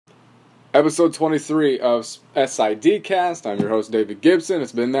Episode 23 of SID Cast. I'm your host, David Gibson.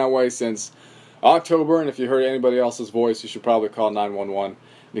 It's been that way since October, and if you heard anybody else's voice, you should probably call 911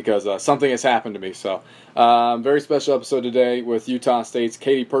 because something has happened to me. So, very special episode today with Utah State's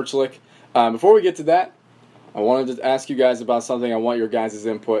Katie Prchlik. Before we get to that, I wanted to ask you guys about something. I want your guys'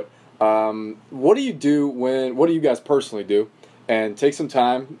 input. What do you guys personally do? And take some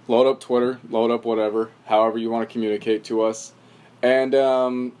time, load up Twitter, load up whatever, however you want to communicate to us.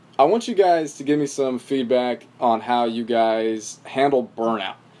 And I want you guys to give me some feedback on how you guys handle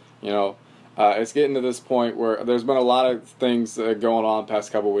burnout. You know, it's getting to this point where there's been a lot of things going on the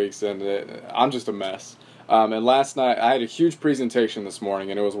past couple weeks, and I'm just a mess. And last night, I had a huge presentation this morning,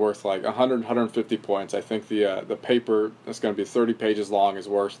 and it was worth like 150 points. I think the paper that's going to be 30 pages long is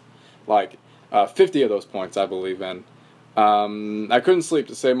worth like 50 of those points, I believe in. I couldn't sleep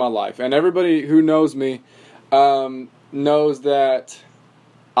to save my life. And everybody who knows me knows that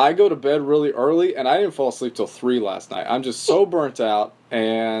I go to bed really early, and I didn't fall asleep till 3 last night. I'm just so burnt out,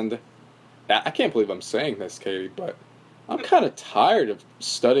 and I can't believe I'm saying this, Katie, but I'm kind of tired of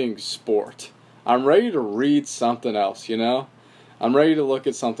studying sport. I'm ready to read something else, you know? I'm ready to look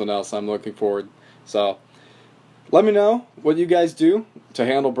at something else. I'm looking forward. So let me know what you guys do to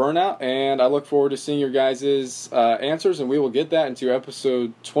handle burnout, and I look forward to seeing your guys' answers, and we will get that into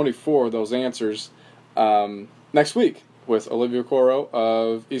episode 24, those answers, next week with Olivia Coro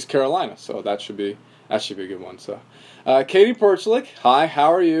of East Carolina. So that should be a good one. So, Katie Prchlik, hi,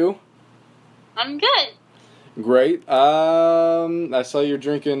 how are you? I'm good. Great. I saw you're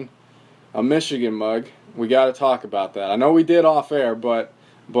drinking a Michigan mug. We got to talk about that. I know we did off air, but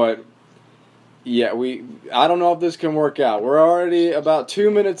yeah, I don't know if this can work out. We're already about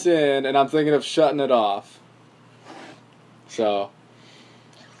 2 minutes in, and I'm thinking of shutting it off. So,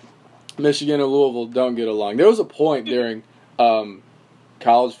 Michigan and Louisville don't get along. There was a point during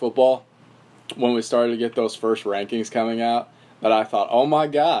college football when we started to get those first rankings coming out that I thought, oh my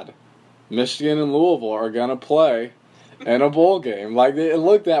God, Michigan and Louisville are going to play in a bowl game. Like, it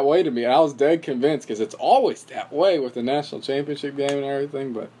looked that way to me, and I was dead convinced because it's always that way with the national championship game and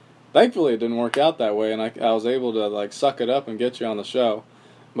everything, but thankfully it didn't work out that way, and I was able to like suck it up and get you on the show.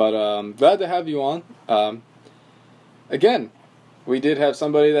 But glad to have you on. Again, we did have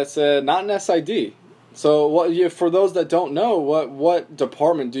somebody that said not an SID. So for those that don't know, what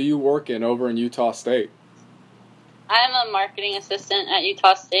department do you work in over in Utah State? I'm a marketing assistant at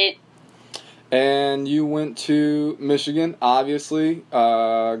Utah State. And you went to Michigan, obviously.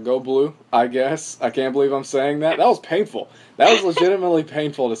 Go Blue, I guess. I can't believe I'm saying that. That was painful. That was legitimately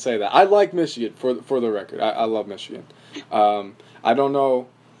painful to say that. I like Michigan, for the record. I love Michigan. I don't know.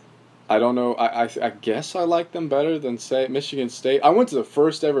 I guess I like them better than, say, Michigan State. I went to the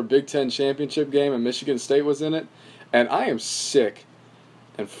first ever Big Ten championship game, and Michigan State was in it. And I am sick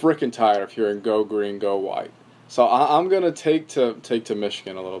and freaking tired of hearing "Go Green, Go White." So I'm gonna take to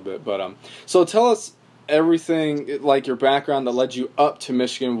Michigan a little bit. But so tell us everything, like your background that led you up to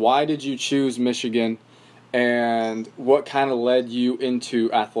Michigan. Why did you choose Michigan, and what kind of led you into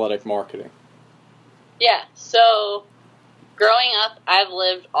athletic marketing? Yeah. So growing up, I've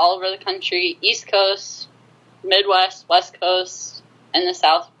lived all over the country, East Coast, Midwest, West Coast, and the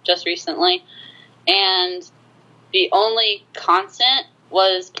South just recently. And the only constant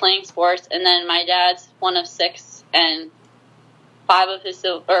was playing sports, and then my dad's one of 6, and 4 of his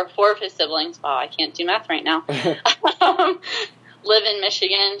siblings. Wow, I can't do math right now. Live in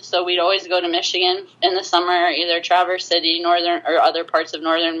Michigan, so we'd always go to Michigan in the summer, either Traverse City, northern or other parts of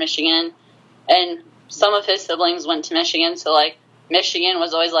northern Michigan, and some of his siblings went to Michigan, so like Michigan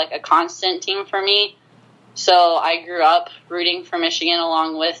was always like a constant team for me. So I grew up rooting for Michigan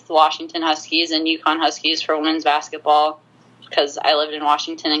along with the Washington Huskies and Yukon Huskies for women's basketball because I lived in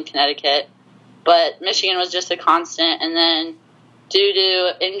Washington and Connecticut. But Michigan was just a constant, and then due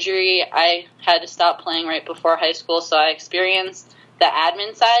to injury, I had to stop playing right before high school, so I experienced the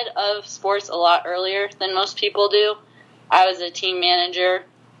admin side of sports a lot earlier than most people do. I was a team manager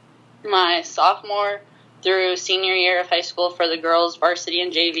my sophomore through senior year of high school for the girls varsity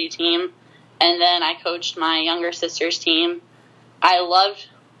and JV team, and then I coached my younger sister's team. I loved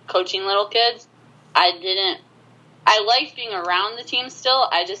coaching little kids. I liked being around the team still.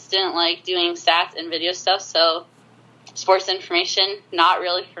 I just didn't like doing stats and video stuff, so sports information, not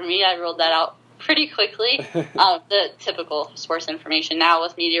really for me. I ruled that out pretty quickly. The typical sports information. Now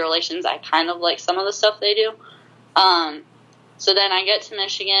with media relations, I kind of like some of the stuff they do. So then I get to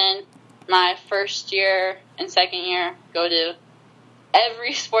Michigan. My first year and second year, go to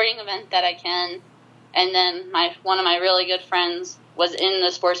every sporting event that I can. And then one of my really good friends was in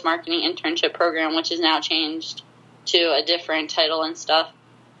the sports marketing internship program, which is now changed to a different title and stuff.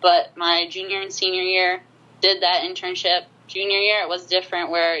 but my junior and senior year did that internship. Junior year, it was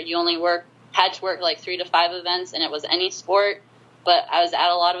different where you only had to work like 3 to 5 events, and it was any sport. But I was at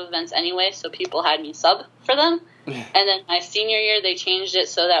a lot of events anyway, so people had me sub for them. And then my senior year, they changed it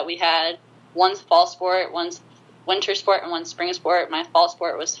so that we had one fall sport, one winter sport, and one spring sport. My fall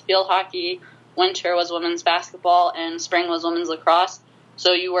sport was field hockey, winter was women's basketball, and spring was women's lacrosse.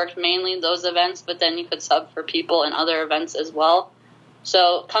 So you worked mainly those events, but then you could sub for people in other events as well.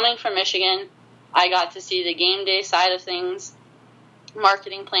 So coming from Michigan, I got to see the game day side of things,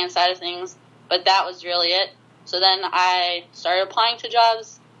 marketing plan side of things, but that was really it. So then I started applying to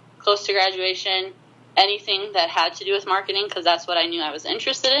jobs close to graduation, anything that had to do with marketing, because that's what I knew I was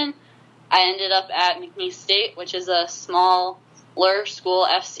interested in. I ended up at McNeese State, which is a smaller school,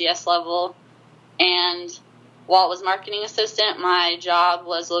 FCS level, and while it was marketing assistant, my job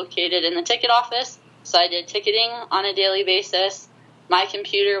was located in the ticket office, so I did ticketing on a daily basis. My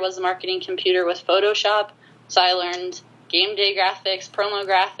computer was a marketing computer with Photoshop, so I learned game day graphics, promo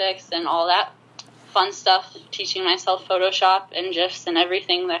graphics, and all that fun stuff, teaching myself Photoshop and GIFs and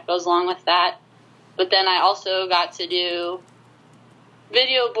everything that goes along with that. But then I also got to do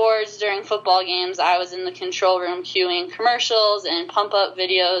video boards during football games. I was in the control room queuing commercials and pump-up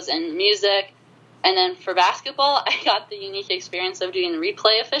videos and music. And then for basketball, I got the unique experience of doing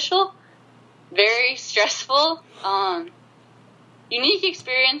replay official. Very stressful. Unique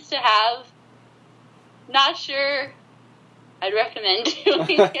experience to have. Not sure I'd recommend doing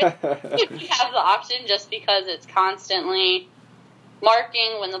it if you have the option, just because it's constantly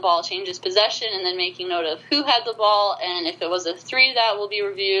marking when the ball changes possession and then making note of who had the ball, and if it was a 3 that will be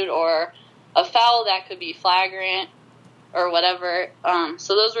reviewed or a foul that could be flagrant or whatever.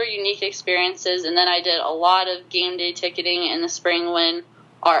 So those were unique experiences. And then I did a lot of game day ticketing in the spring when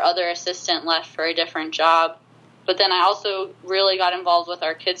our other assistant left for a different job. But then I also really got involved with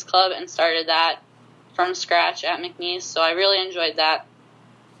our kids club and started that from scratch at McNeese. So I really enjoyed that.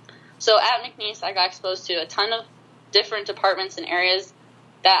 So at McNeese, I got exposed to a ton of different departments and areas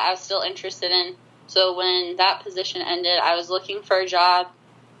that I was still interested in. So when that position ended, I was looking for a job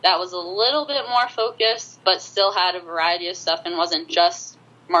that was a little bit more focused, but still had a variety of stuff and wasn't just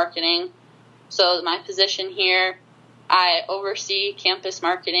marketing. So my position here, I oversee campus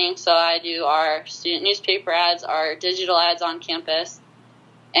marketing. So I do our student newspaper ads, our digital ads on campus,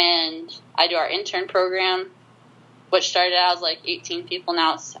 and I do our intern program, which started out as like 18 people.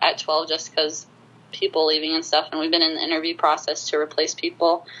 Now it's at 12 just because people leaving and stuff, and we've been in the interview process to replace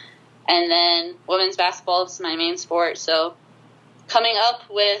people. And then women's basketball is my main sport, so coming up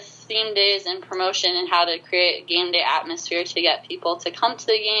with theme days and promotion and how to create a game day atmosphere to get people to come to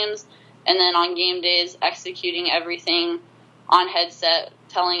the games, and then on game days executing everything on headset,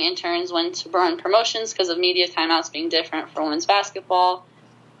 telling interns when to run promotions because of media timeouts being different for women's basketball.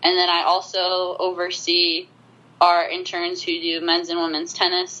 And then I also oversee our interns who do men's and women's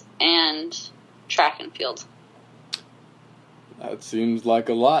tennis and track and field. That seems like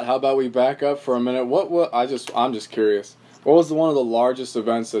a lot. How about we back up for a minute? I'm just curious. What was one of the largest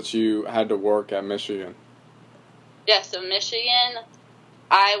events that you had to work at Michigan? Yeah, so Michigan,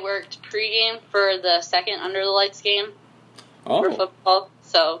 I worked pregame for the second Under the Lights game for football.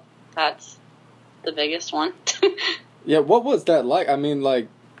 So that's the biggest one. Yeah, what was that like? I mean, like,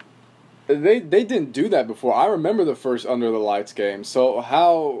 they didn't do that before. I remember the first Under the Lights game. So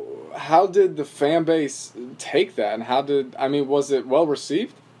how did the fan base take that, and was it well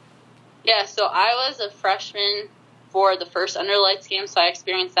received? Yeah, so I was a freshman for the first Under the Lights game, so I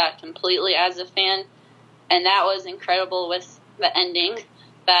experienced that completely as a fan, and that was incredible with the ending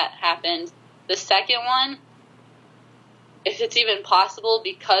that happened. The second one, if it's even possible,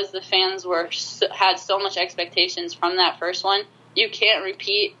 because the fans had so much expectations from that first one, you can't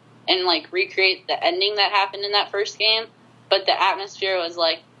repeat and recreate the ending that happened in that first game, but the atmosphere was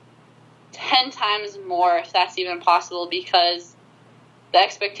 10 times more, if that's even possible, because the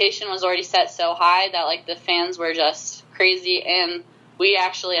expectation was already set so high that the fans were just crazy, and we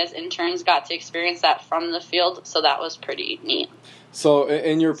actually as interns got to experience that from the field, so that was pretty neat. So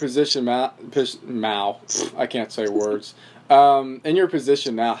in your position, I can't say words. In your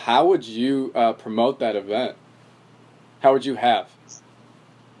position now, how would you promote that event? How would you have?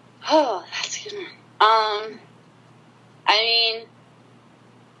 Oh, that's a good one.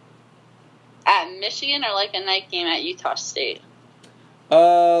 At Michigan or a night game at Utah State?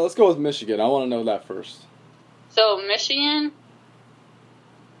 Let's go with Michigan. I want to know that first. So Michigan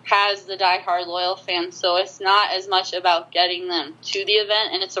has the diehard loyal fans, so it's not as much about getting them to the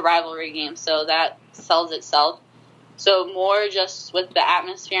event, and it's a rivalry game, so that sells itself. So more just with the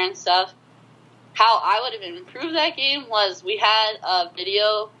atmosphere and stuff. how I would have improved that game was we had a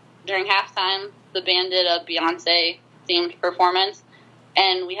video during halftime. The band did a Beyonce-themed performance,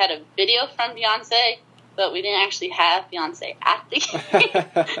 and we had a video from Beyonce, but we didn't actually have Beyonce at the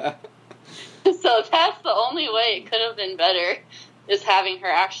game. So that's the only way it could have been better, is having her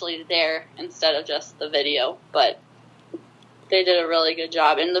actually there instead of just the video. But they did a really good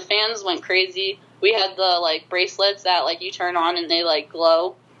job, and the fans went crazy. We had the, like, bracelets that, like, you turn on and they, like,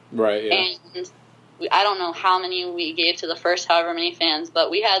 glow. Right, yeah. And I don't know how many we gave to the first however many fans,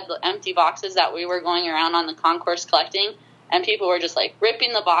 but we had the empty boxes that we were going around on the concourse collecting, and people were just, like,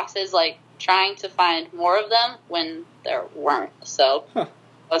 ripping the boxes, like, trying to find more of them when there weren't. So it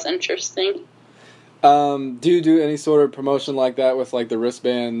was interesting. Do you do any sort of promotion like that with, like, the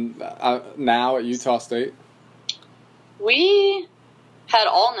wristband now at Utah State? We had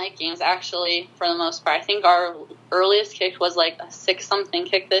all night games, actually, for the most part. I think our earliest kick was, like, a 6-something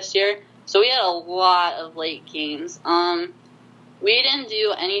kick this year. So we had a lot of late games. We didn't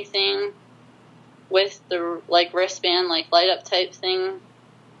do anything with the, like, wristband, like, light-up type thing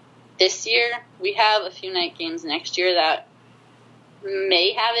this year. We have a few night games next year that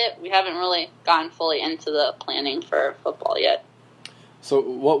may have it. We haven't really gotten fully into the planning for football yet. So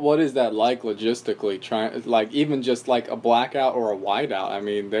what is that like logistically? Trying, like, even just like a blackout or a whiteout? I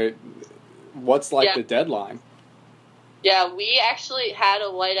mean, what's like the deadline? Yeah, we actually had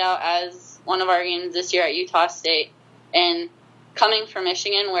a whiteout as one of our games this year at Utah State, and coming from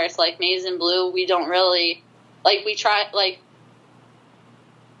Michigan, where it's like maize and blue, we don't really, like, we try, like,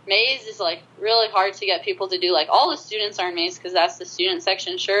 maize is, like, really hard to get people to do. Like, all the students are in maize because that's the student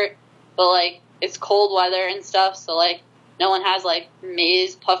section shirt, but, like, it's cold weather and stuff, so, like, no one has, like,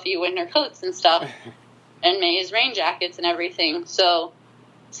 maize puffy winter coats and stuff, and maize rain jackets and everything. So,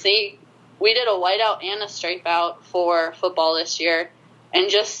 see, we did a whiteout and a stripe out for football this year, and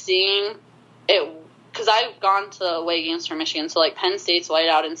just seeing it, because I've gone to away games for Michigan, so, like, Penn State's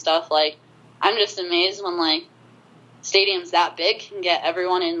whiteout and stuff, like, I'm just amazed when, like, stadiums that big can get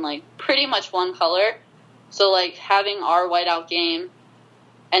everyone in, like, pretty much one color. So, like, having our whiteout game,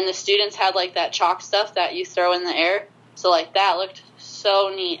 and the students had, like, that chalk stuff that you throw in the air, so, like, that looked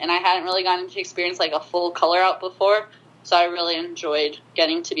so neat, and I hadn't really gotten to experience, like, a full color out before, so I really enjoyed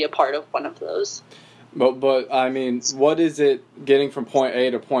getting to be a part of one of those. But I mean, what is it getting from point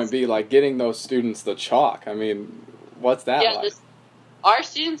A to point B, like getting those students the chalk? I mean, what's that like? Our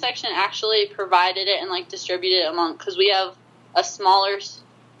student section actually provided it and, like, distributed it among, because we have a smaller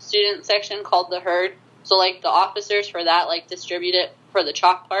student section called the herd, so, like, the officers for that, like, distribute it for the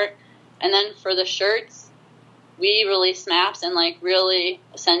chalk part, and then for the shirts, we release maps and, like, really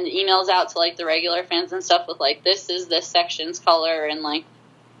send emails out to, like, the regular fans and stuff with, like, this is this section's color, and, like,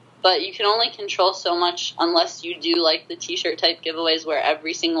 but you can only control so much unless you do, like, the t-shirt type giveaways where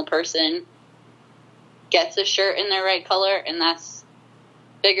every single person gets a shirt in their right color, and that's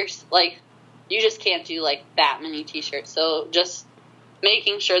bigger, like, you just can't do, like, that many t-shirts. So just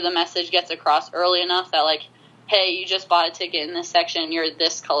making sure the message gets across early enough that, like, hey, you just bought a ticket in this section, you're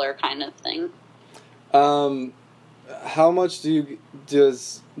this color kind of thing. How much do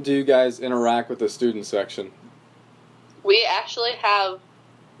you guys interact with the student section? We actually have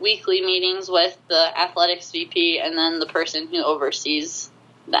weekly meetings with the athletics VP and then the person who oversees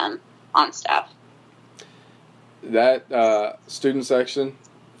them on staff. That student section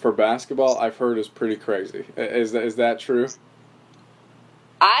for basketball, I've heard, is pretty crazy. Is that true?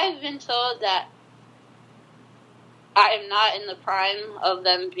 I've been told that I am not in the prime of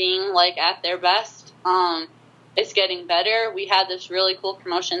them being, like, at their best. It's getting better. We had this really cool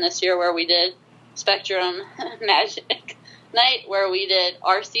promotion this year where we did Spectrum Magic Night, where we did,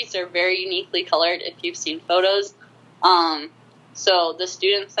 our seats are very uniquely colored if you've seen photos. So the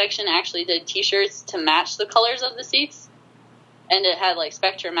student section actually did t-shirts to match the colors of the seats, and it had, like,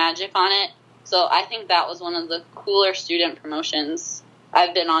 Spectrum Magic on it. So I think that was one of the cooler student promotions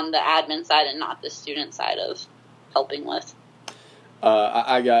I've been on the admin side and not the student side of helping with.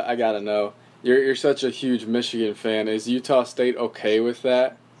 I gotta know. You're such a huge Michigan fan. Is Utah State okay with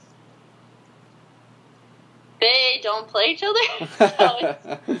that? They don't play each other, so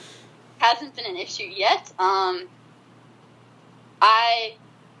it hasn't been an issue yet. I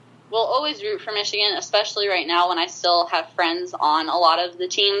will always root for Michigan, especially right now when I still have friends on a lot of the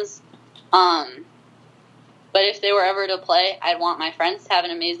teams. But if they were ever to play, I'd want my friends to have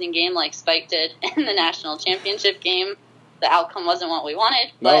an amazing game like Spike did in the national championship game. The outcome wasn't what we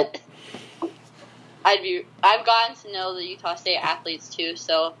wanted, but nope. I've gotten to know the Utah State athletes too,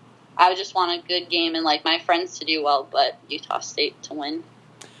 so I would just want a good game and, like, my friends to do well, but Utah State to win.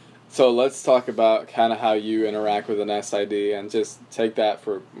 So let's talk about kind of how you interact with an SID and just take that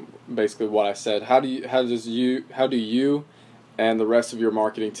for basically what I said. How do you and the rest of your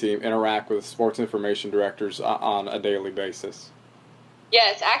marketing team interact with sports information directors on a daily basis?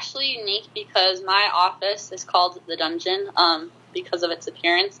 Yeah, it's actually unique because my office is called the Dungeon because of its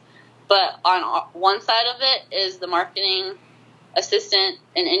appearance. But on one side of it is the marketing assistant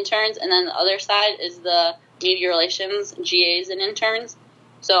and interns, and then the other side is the media relations GAs and interns.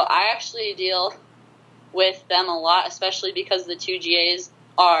 So I actually deal with them a lot, especially because the two GAs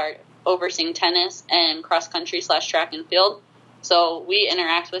are overseeing tennis and cross country / track and field. So we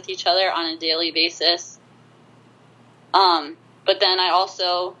interact with each other on a daily basis. But then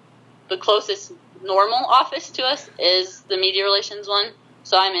the closest normal office to us is the media relations one.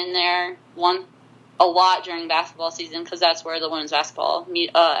 So I'm in there a lot during basketball season because that's where the women's basketball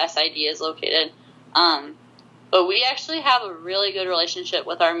SID is located. But we actually have a really good relationship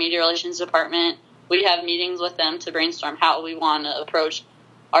with our media relations department. We have meetings with them to brainstorm how we want to approach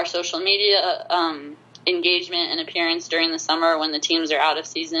our social media engagement and appearance during the summer when the teams are out of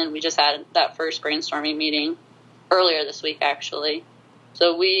season. We just had that first brainstorming meeting earlier this week, actually.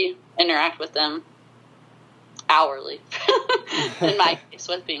 So we interact with them hourly, in my case,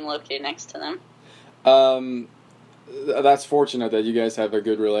 with being located next to them. That's fortunate that you guys have a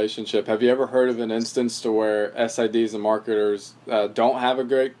good relationship. Have you ever heard of an instance to where SIDs and marketers don't have a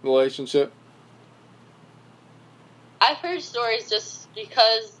great relationship? I've heard stories just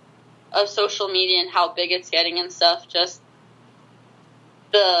because of social media and how big it's getting and stuff, just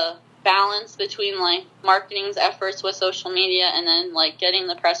the balance between, like, marketing's efforts with social media and then, like, getting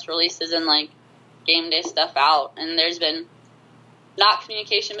the press releases and, like, game day stuff out. And there's been not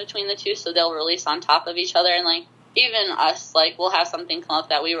communication between the two, so they'll release on top of each other. And, like, even us, like, we'll have something come up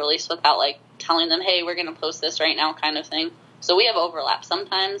that we release without, like, telling them, hey, we're going to post this right now kind of thing. So we have overlap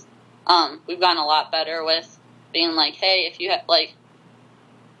sometimes. We've gotten a lot better with being like, hey, if you have, like,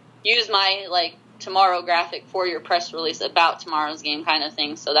 use my, like, tomorrow graphic for your press release about tomorrow's game kind of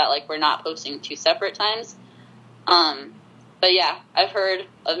thing, so that, like, we're not posting two separate times. But yeah, I've heard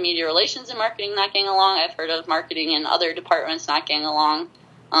of media relations and marketing not getting along. I've heard of marketing and other departments not getting along.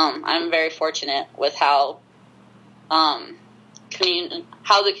 I'm very fortunate with how the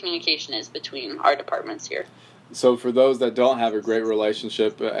communication is between our departments here. So for those that don't have a great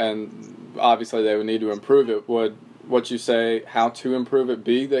relationship, and obviously they would need to improve it, would what you say, how to improve it,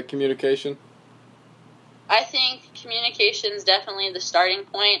 be that communication? I think communication is definitely the starting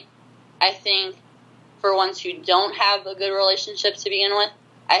point. I think for ones who don't have a good relationship to begin with,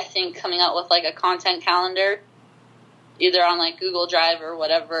 I think coming up with, like, a content calendar, either on, like, Google Drive or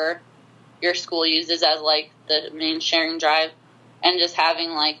whatever your school uses as, like, the main sharing drive, and just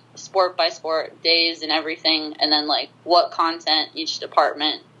having, like, sport by sport days and everything, and then, like, what content each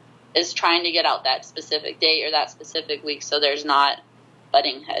department is trying to get out that specific date or that specific week, so there's not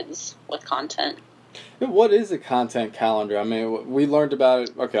butting heads with content. What is a content calendar? I mean, we learned about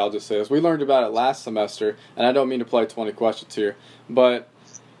it. Okay, I'll just say this. We learned about it last semester, and I don't mean to play 20 questions here, but,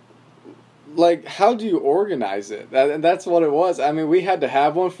 like, how do you organize it? And that's what it was. I mean, we had to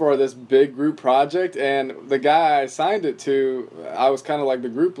have one for this big group project, and the guy I assigned it to, I was kind of like the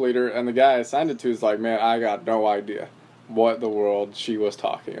group leader, and the guy I assigned it to is like, man, I got no idea what the world she was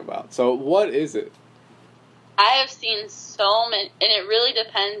talking about. So what is it? I have seen so many, and it really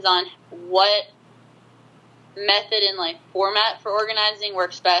depends on what method and, like, format for organizing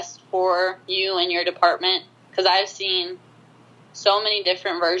works best for you and your department, because I've seen so many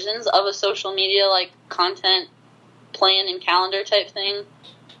different versions of a social media, like, content plan and calendar type thing.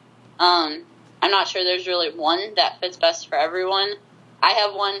 I'm not sure there's really one that fits best for everyone. I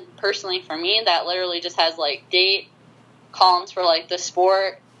have one personally for me that literally just has, like, date, columns for, like, the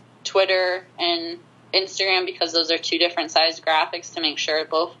sport, Twitter, and Instagram, because those are two different sized graphics to make sure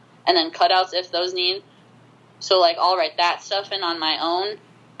both, and then cutouts if those need. So, like, I'll write that stuff in on my own,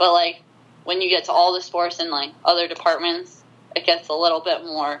 but, like, when you get to all the sports and, like, other departments, it gets a little bit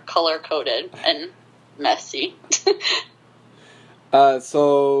more color-coded and messy.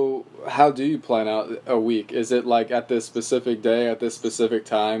 So how do you plan out a week? Is it, like, at this specific day, at this specific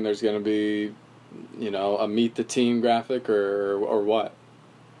time, there's going to be, you know, a meet the team graphic or what?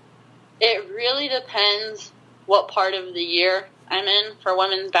 It really depends what part of the year I'm in. For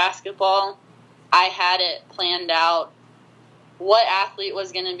women's basketball, I had it planned out what athlete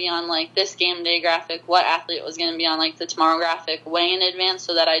was going to be on, like, this game day graphic, what athlete was going to be on, like, the tomorrow graphic way in advance,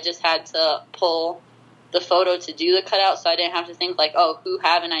 so that I just had to pull the photo to do the cutout, so I didn't have to think, like, oh, who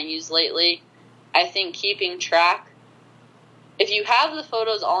haven't I used lately? I think keeping track, if you have the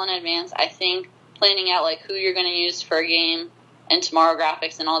photos all in advance, I think planning out, like, who you're going to use for a game and tomorrow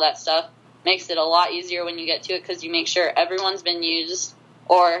graphics and all that stuff makes it a lot easier when you get to it, because you make sure everyone's been used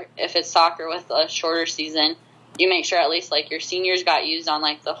or if it's soccer with a shorter season, you make sure at least like your seniors got used on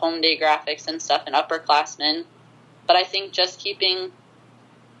like the home day graphics and stuff and upperclassmen. But I think just keeping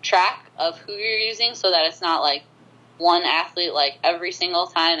track of who you're using so that it's not like one athlete like every single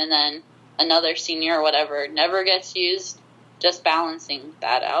time and then another senior or whatever never gets used, just balancing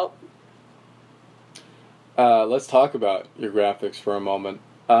that out. Let's talk about your graphics for a moment.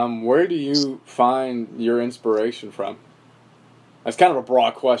 Where do you find your inspiration from? That's kind of a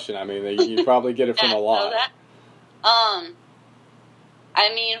broad question. I mean, you probably get it from a lot. I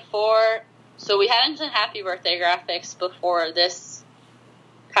mean, so we hadn't done happy birthday graphics before this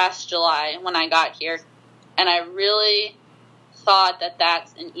past July when I got here, and I really thought that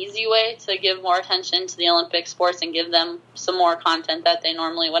that's an easy way to give more attention to the Olympic sports and give them some more content that they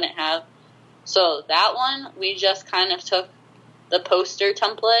normally wouldn't have. So that one, we just kind of took the poster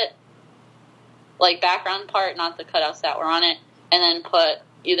template, like background part, not the cutouts that were on it, and then put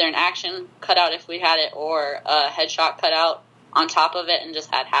either an action cutout if we had it or a headshot cutout on top of it and just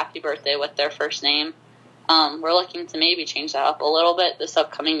had happy birthday with their first name. We're looking to maybe change that up a little bit this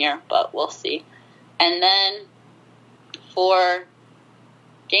upcoming year, but we'll see. And then for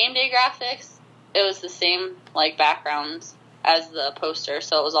game day graphics, it was the same like backgrounds as the poster,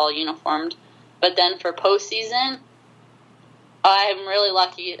 so it was all uniformed. But then for postseason, I'm really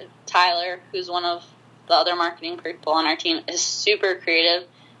lucky. Tyler, who's one of the other marketing people on our team, is super creative,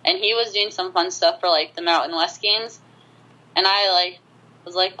 and he was doing some fun stuff for like the Mountain West games. And I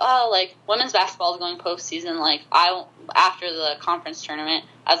was like, oh, like women's basketball is going postseason. Like after the conference tournament,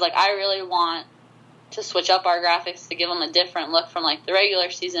 I was like, I really want to switch up our graphics to give them a different look from like the regular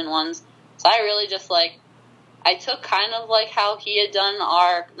season ones. So I really just I took kind of like how he had done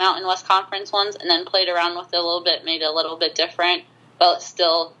our Mountain West Conference ones and then played around with it a little bit, made it a little bit different, but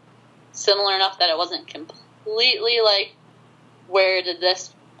still similar enough that it wasn't completely like, where did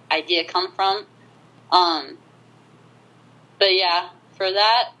this idea come from? But yeah, for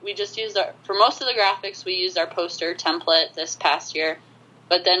that, we just used for most of the graphics, we used our poster template this past year,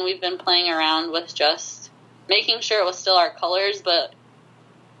 but then we've been playing around with just making sure it was still our colors, but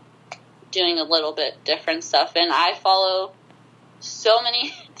doing a little bit different stuff. And I follow so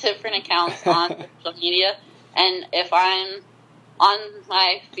many different accounts on social media, and if I'm on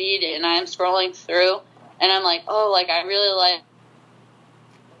my feed and I'm scrolling through and I'm like, oh, like I really like,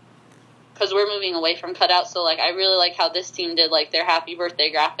 because we're moving away from cutouts, so like I really like how this team did like their happy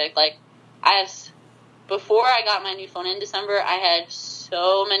birthday graphic. Like before I got my new phone in December, I had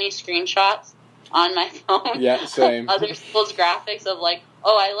so many screenshots on my phone. Yeah, same. Other people's graphics of like,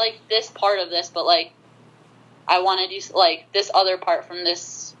 oh, I like this part of this, but like I want to do like this other part from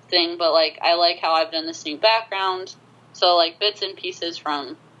this thing, but like I like how I've done this new background. So like bits and pieces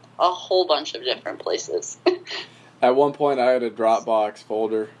from a whole bunch of different places. At one point, I had a Dropbox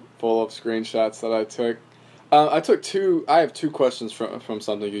folder full of screenshots that I took. I have two questions from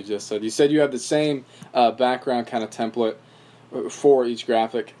something you just said. You said you have the same background kind of template for each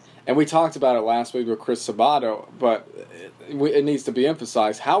graphic. And we talked about it last week with Chris Sabato, but it needs to be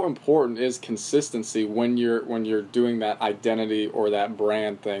emphasized. How important is consistency when you're doing that identity or that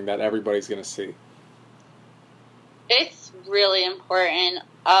brand thing that everybody's going to see? It's really important.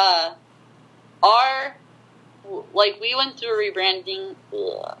 We went through a rebranding,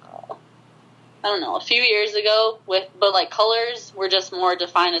 I don't know, a few years ago but like colors were just more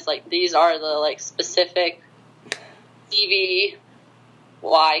defined as like these are the like specific DV,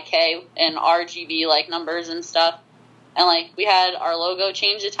 YK, and RGB like numbers and stuff. And like we had our logo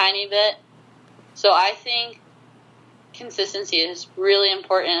changed a tiny bit. So I think consistency is really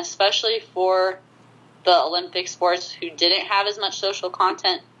important, especially for the Olympic sports who didn't have as much social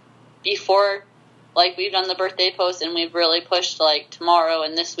content before. Like we've done the birthday post and we've really pushed like tomorrow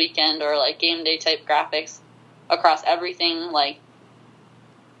and this weekend or like game day type graphics across everything, like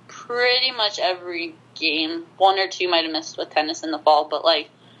pretty much every game. One or two might have missed with tennis in the fall, but like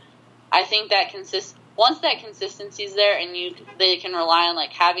I think that once that consistency is there and they can rely on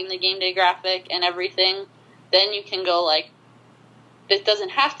like having the game day graphic and everything, then you can go like, it doesn't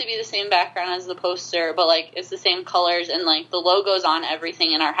have to be the same background as the poster, but like it's the same colors and like the logo's on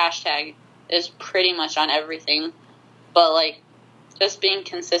everything and our hashtag is pretty much on everything. But like just being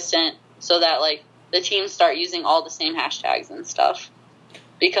consistent so that like the teams start using all the same hashtags and stuff.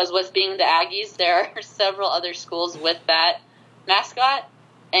 Because with being the Aggies, there are several other schools with that mascot,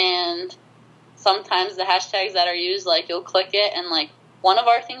 and sometimes the hashtags that are used, like you'll click it and like one of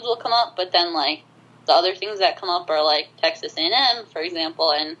our things will come up, but then like the other things that come up are like Texas A&M, for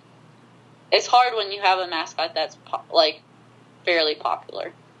example, and it's hard when you have a mascot that's like fairly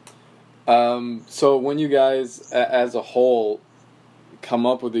popular. So when you guys, as a whole, come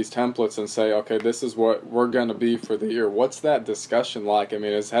up with these templates and say, okay, this is what we're going to be for the year. What's that discussion like? I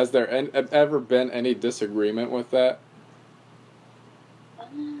mean, has there ever been any disagreement with that?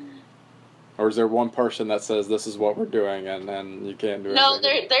 Or is there one person that says this is what we're doing and you can't do it? No,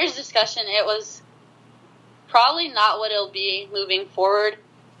 there's discussion. It was probably not what it'll be moving forward,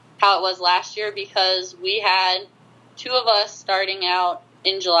 how it was last year, because we had 2 of us starting out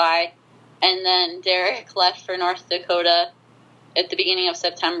in July, and then Derek left for North Dakota at the beginning of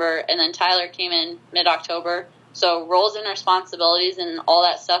September, and then Tyler came in mid-October. So roles and responsibilities and all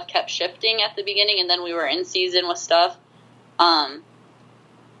that stuff kept shifting at the beginning, and then we were in season with stuff.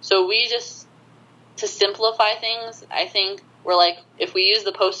 So we just, to simplify things, I think we're like, if we use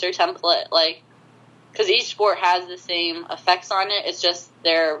the poster template, like, because each sport has the same effects on it, it's just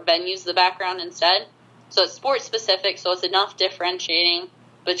their venue's the background instead. So it's sport specific, so it's enough differentiating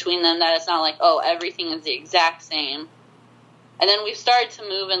between them that it's not like, oh, everything is the exact same. And then we've started to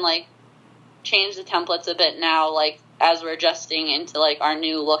move and, like, change the templates a bit now, like, as we're adjusting into, like, our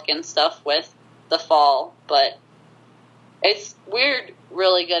new look and stuff with the fall. But we're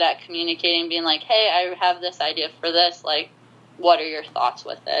really good at communicating, being like, hey, I have this idea for this. Like, what are your thoughts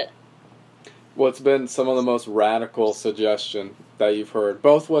with it? What's been some of the most radical suggestion that you've heard,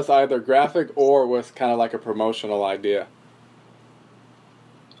 both with either graphic or with kind of like a promotional idea?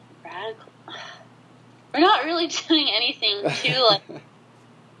 Radical? We're not really doing anything too, like,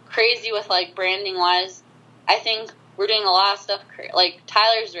 crazy with, like, branding-wise. I think we're doing a lot of stuff, like,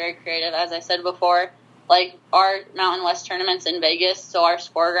 Tyler's very creative, as I said before. Like, our Mountain West tournaments in Vegas, so our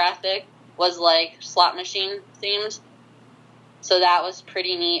score graphic was, like, slot machine themed. So that was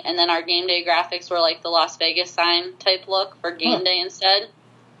pretty neat. And then our game day graphics were, like, the Las Vegas sign type look for game day instead.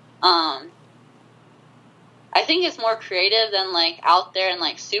 I think it's more creative than, like, out there and,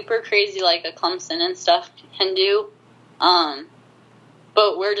 like, super crazy like a Clemson and stuff can do.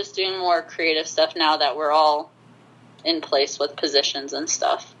 But we're just doing more creative stuff now that we're all in place with positions and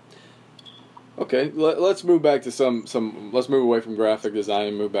stuff. Okay, let's move back to let's move away from graphic design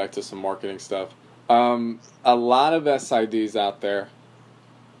and move back to some marketing stuff. A lot of SIDs out there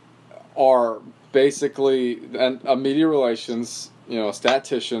are basically a media relations, a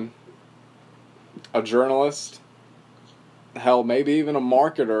statistician, a journalist, hell, maybe even a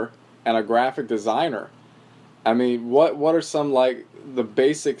marketer and a graphic designer. I mean, what are some, like, the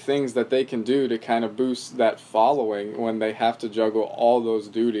basic things that they can do to kind of boost that following when they have to juggle all those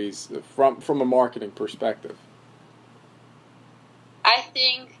duties from a marketing perspective? I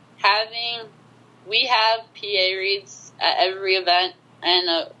think we have PA reads at every event,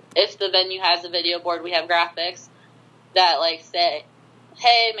 and if the venue has a video board, we have graphics that, like, say,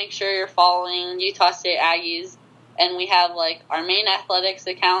 hey, make sure you're following Utah State Aggies, and we have, like, our main athletics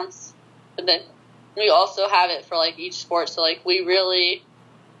accounts, but then we also have it for, like, each sport, so, like, we really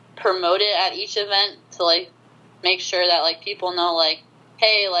promote it at each event to, like, make sure that, like, people know, like,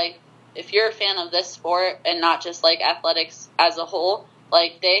 hey, like, if you're a fan of this sport and not just, like, athletics as a whole,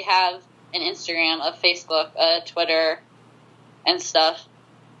 like, they have an Instagram, a Facebook, a Twitter, and stuff.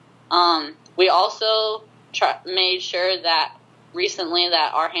 We also made sure that recently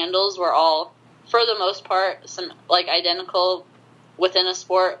that our handles were all, for the most part, some, like, identical within a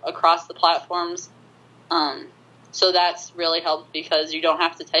sport across the platforms. So that's really helped because you don't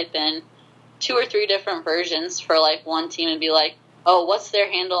have to type in 2 or 3 different versions for, like, one team and be like, oh, what's their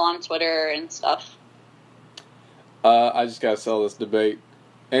handle on Twitter and stuff. I just got to settle this debate.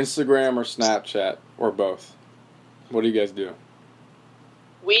 Instagram or Snapchat or both? What do you guys do?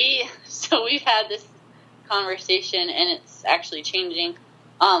 We've had this conversation and it's actually changing.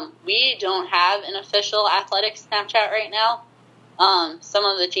 We don't have an official athletics Snapchat right now. Some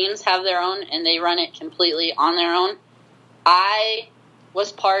of the teams have their own and they run it completely on their own. I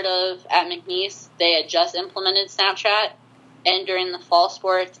was part of, at McNeese, they had just implemented Snapchat, and during the fall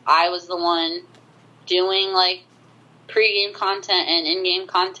sports, I was the one doing, like, pre-game content and in-game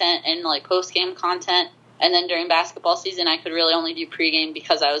content and, like, post-game content, and then during basketball season, I could really only do pre-game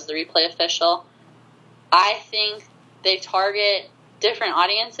because I was the replay official. I think they target different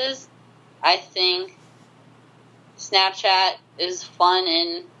audiences. I think Snapchat is fun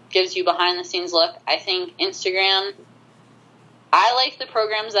and gives you behind-the-scenes look. I think Instagram, I like the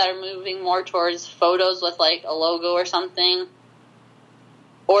programs that are moving more towards photos with, like, a logo or something,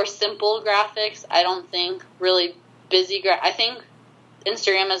 or simple graphics. I don't think really busy I think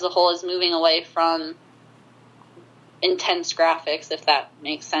Instagram as a whole is moving away from intense graphics, if that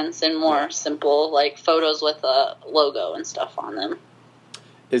makes sense, and more simple, like, photos with a logo and stuff on them.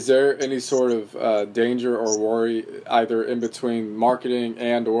 Is there any sort of danger or worry either in between marketing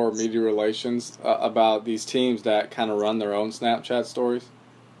and or media relations about these teams that kind of run their own Snapchat stories?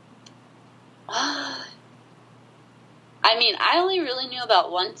 I mean, I only really knew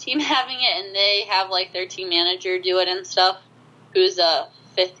about one team having it, and they have, like, their team manager do it and stuff, who's a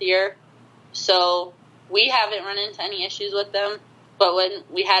fifth year. So we haven't run into any issues with them. But when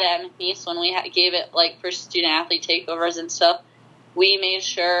we had it at McNeese, when we gave it, like, for student-athlete takeovers and stuff, we made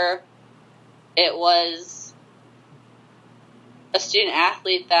sure it was a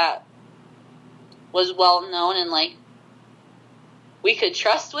student-athlete that was well-known and, like, we could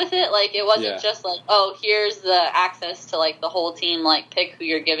trust with it. Like, it wasn't just like, oh, here's the access to, like, the whole team, like, pick who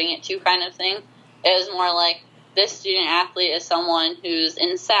you're giving it to kind of thing. It was more like, this student athlete is someone who's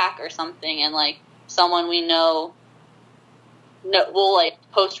in SAC or something, and, like, someone we know will, like,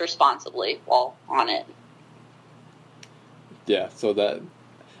 post responsibly while on it. Yeah, so that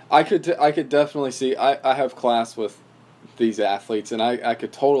I could definitely see. I have class with these athletes, and I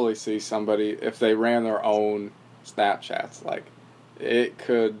could totally see somebody if they ran their own Snapchats, like,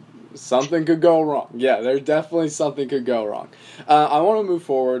 something could go wrong. Yeah, there's definitely something could go wrong. I want to move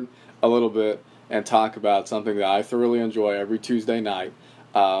forward a little bit and talk about something that I thoroughly enjoy every Tuesday night.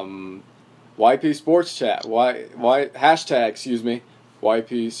 YP Sports Chat.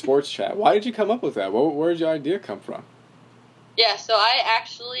 YP Sports Chat. Why did you come up with that? Where did your idea come from? Yeah, so I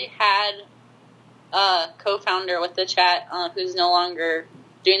actually had a co-founder with the chat who's no longer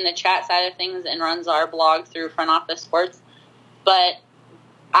doing the chat side of things and runs our blog through Front Office Sports. But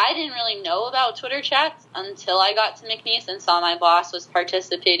I didn't really know about Twitter chats until I got to McNeese and saw my boss was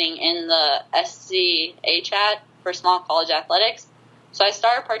participating in the SCA chat for small college athletics. So I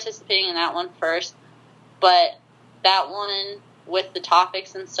started participating in that one first. But that one with the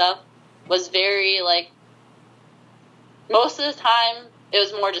topics and stuff was very, like, most of the time it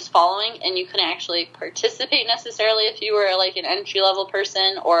was more just following, and you couldn't actually participate necessarily if you were, like, an entry-level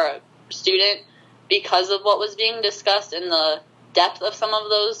person or a student because of what was being discussed in the depth of some of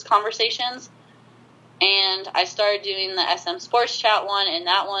those conversations. And I started doing the SM Sports Chat one, and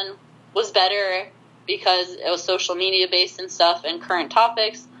that one was better because it was social media based and stuff and current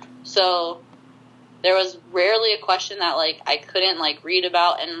topics. So there was rarely a question that, like, I couldn't, like, read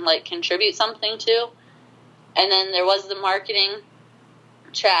about and, like, contribute something to. And then there was the marketing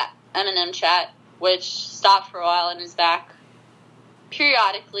chat, M&M chat, which stopped for a while and is back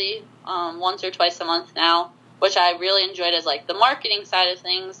periodically, once or twice a month now, which I really enjoyed as, like, the marketing side of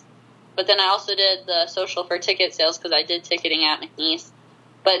things. But then I also did the social for ticket sales because I did ticketing at McNeese.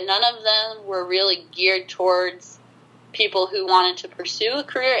 But none of them were really geared towards people who wanted to pursue a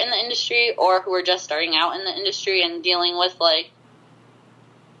career in the industry or who were just starting out in the industry and dealing with, like,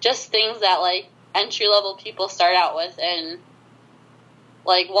 just things that, like, entry-level people start out with. And,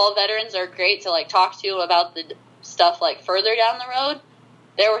 like, while veterans are great to, like, talk to about the stuff, like, further down the road,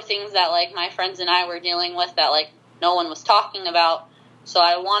 there were things that, like, my friends and I were dealing with that, like, no one was talking about. So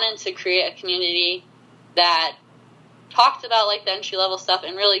I wanted to create a community that talked about, like, the entry-level stuff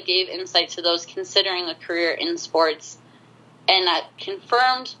and really gave insight to those considering a career in sports. And that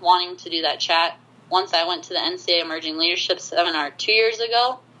confirmed wanting to do that chat once I went to the NCAA Emerging Leadership Seminar 2 years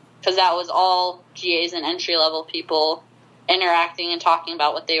ago, because that was all GAs and entry-level people interacting and talking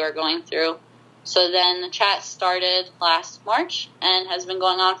about what they were going through. So then the chat started last March and has been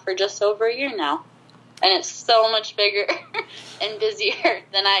going on for just over a year now. And it's so much bigger and busier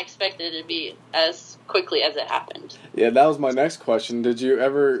than I expected it to be as quickly as it happened. Yeah, that was my next question. Did you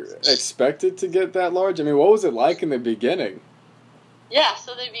ever expect it to get that large? I mean, what was it like in the beginning? Yeah,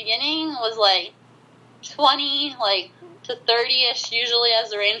 so the beginning was, like, 20, like, to 30-ish usually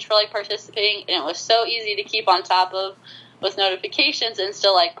as the range for, like, participating. And it was so easy to keep on top of with notifications and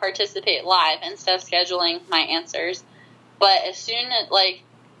still, like, participate live instead of scheduling my answers. But as soon as, like,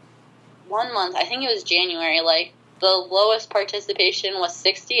 1 month, I think it was January, like, the lowest participation was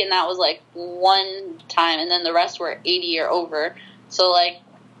 60, and that was, like, one time, and then the rest were 80 or over. So, like,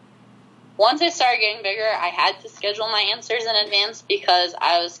 once it started getting bigger, I had to schedule my answers in advance because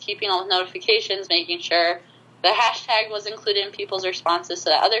I was keeping up with notifications, making sure the hashtag was included in people's responses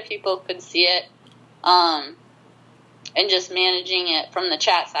so that other people could see it, and just managing it from the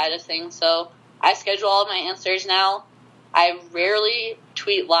chat side of things. So I schedule all of my answers now. I rarely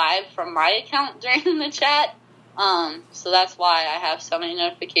tweet live from my account during the chat, so that's why I have so many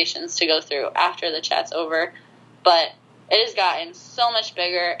notifications to go through after the chat's over. But it has gotten so much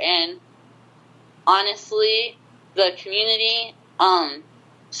bigger, and honestly, the community,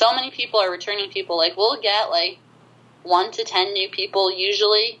 so many people are returning people. Like, we'll get, like, 1 to 10 new people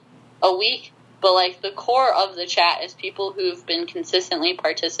usually a week, But, like, the core of the chat is people who've been consistently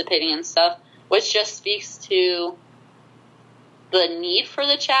participating in stuff, which just speaks to the need for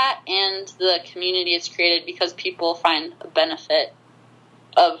the chat and the community it's created because people find a benefit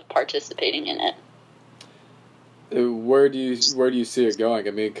of participating in it. Where do you see it going?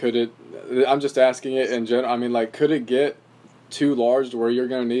 I mean, could it? I'm just asking it in general. I mean, like, could it get too large to where you're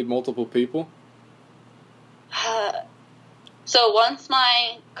going to need multiple people? So once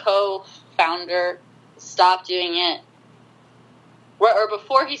my co-founder stopped doing it, or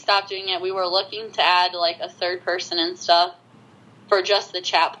before he stopped doing it, we were looking to add, like, a third person and stuff for just the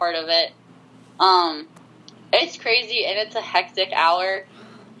chat part of it. It's crazy, and it's a hectic hour.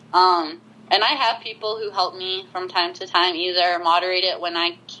 And I have people who help me from time to time, either moderate it when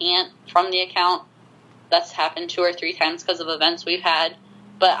I can't from the account. That's happened 2 or 3 times because of events we've had.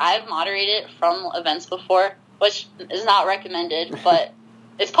 But I've moderated from events before, which is not recommended, but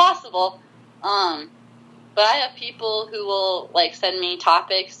it's possible. But I have people who will, like, send me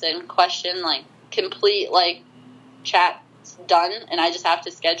topics and question, like, complete, like, chats done, and I just have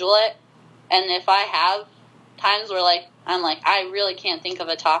to schedule it. And if I have times where, like, I'm like, I really can't think of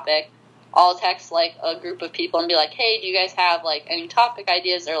a topic, I'll text, like, a group of people and be like, hey, do you guys have, like, any topic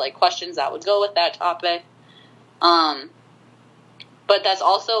ideas or, like, questions that would go with that topic? But that's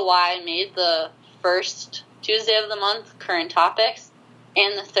also why I made the first Tuesday of the month current topics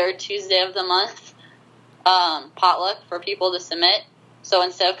and the third Tuesday of the month potluck for people to submit. So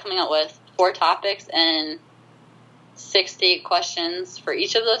instead of coming up with 4 topics and 6 to 8 questions for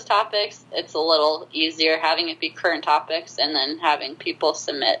each of those topics, it's a little easier having it be current topics and then having people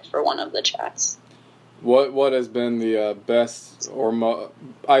submit for one of the chats. What has been the best or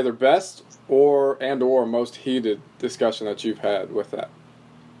either best or most heated discussion that you've had with that?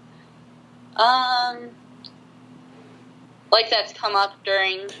 Like that's come up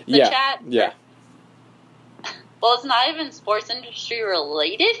during the chat? Yeah. Well, it's not even sports industry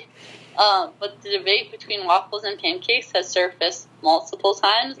related. But the debate between waffles and pancakes has surfaced multiple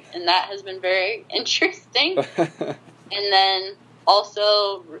times, and that has been very interesting. And then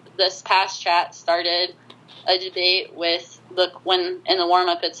also this past chat started a debate with when in the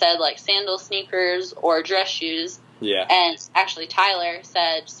warm-up it said, like, sandal sneakers or dress shoes. Yeah. And actually Tyler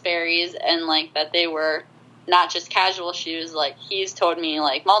said Sperry's, and, like, that they were not just casual shoes. Like, he's told me,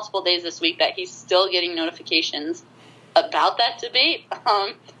 like, multiple days this week that he's still getting notifications about that debate.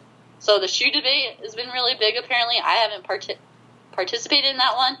 So the shoe debate has been really big, apparently. I haven't participated in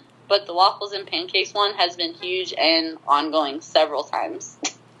that one, but the waffles and pancakes one has been huge and ongoing several times.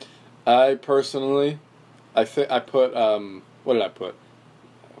 I personally, I put, what did I put?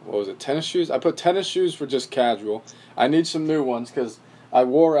 What was it, tennis shoes? I put tennis shoes for just casual. I need some new ones because I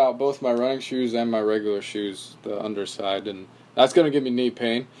wore out both my running shoes and my regular shoes, the underside, and that's going to give me knee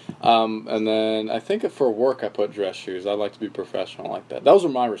pain. And then I think for work I put dress shoes. I like to be professional like that. Those were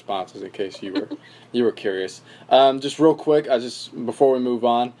my responses in case you were curious. Just real quick, before we move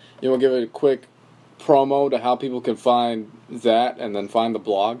on, you want to give a quick promo to how people can find that and then find the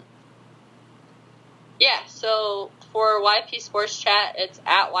blog? Yeah, so for YP Sports Chat, it's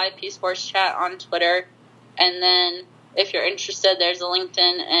at YP Sports Chat on Twitter. And then if you're interested, there's a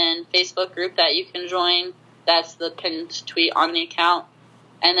LinkedIn and Facebook group that you can join. That's the pinned tweet on the account.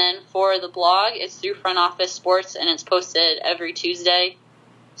 And then for the blog, it's through Front Office Sports, and it's posted every Tuesday.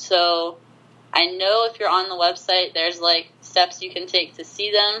 So I know if you're on the website, there's, like, steps you can take to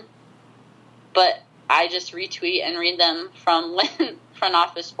see them. But I just retweet and read them from when Front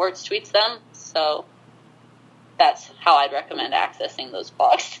Office Sports tweets them. So that's how I'd recommend accessing those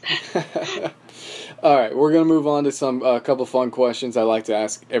blogs. All right, we're going to move on to a couple fun questions I like to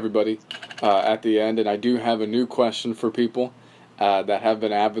ask everybody at the end. And I do have a new question for people that have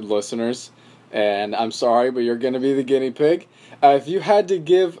been avid listeners. And I'm sorry, but you're going to be the guinea pig. If you had to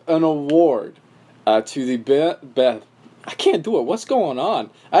give an award to the I can't do it. What's going on?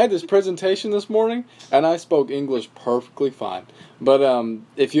 I had this presentation this morning, and I spoke English perfectly fine. But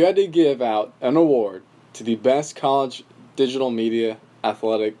if you had to give out an award to the best college digital media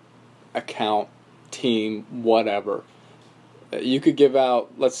athletic account, team, whatever, you could give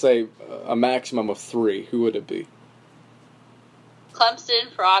out, let's say, a maximum of 3. Who would it be?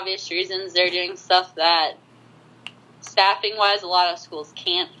 Clemson, for obvious reasons. They're doing stuff that staffing-wise a lot of schools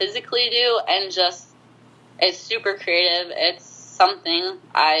can't physically do, and just it's super creative. It's something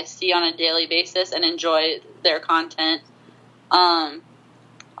I see on a daily basis and enjoy their content.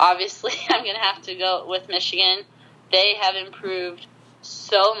 Obviously, I'm going to have to go with Michigan. They have improved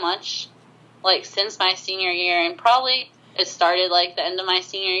so much, like, since my senior year, and probably it started, like, the end of my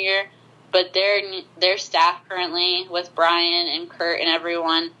senior year, but their staff currently, with Brian and Kurt and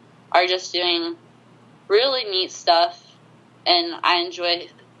everyone, are just doing really neat stuff, and I enjoy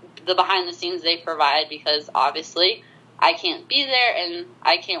the behind the scenes they provide because obviously I can't be there and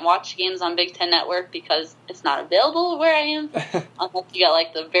I can't watch games on Big Ten Network because it's not available where I am. Unless you get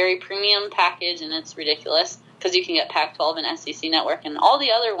like the very premium package, and it's ridiculous because you can get Pac-12 and SEC Network and all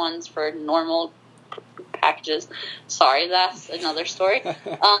the other ones for normal packages. Sorry, that's another story.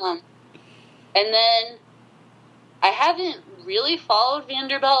 And then I haven't really followed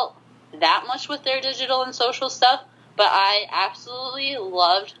Vanderbilt that much with their digital and social stuff, but I absolutely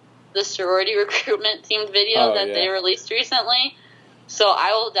loved the sorority recruitment themed video they released recently. So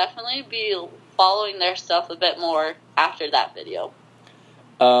I will definitely be following their stuff a bit more after that video.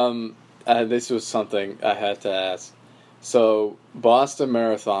 This was something I had to ask. So Boston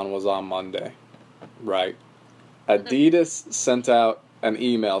Marathon was on Monday, right? Adidas sent out an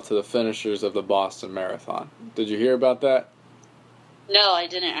email to the finishers of the Boston Marathon. Did you hear about that? No, I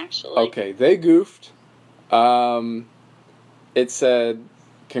didn't actually. Okay, they goofed. It said,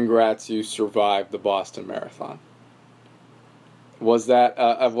 "Congrats, you survived the Boston Marathon." Was that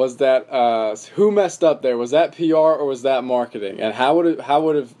who messed up there? Was that PR or was that marketing? And how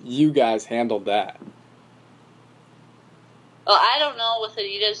would have you guys handled that? Well, I don't know with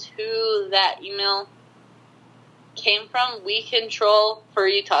Adidas who that email came from. We control for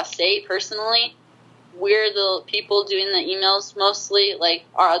Utah State personally. We're the people doing the emails mostly. Like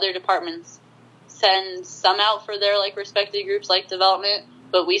our other departments send some out for their like respective groups like development,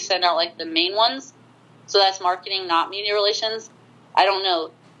 but we send out like the main ones. So that's marketing, not media relations. I don't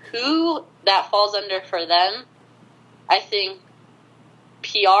know who that falls under for them. I think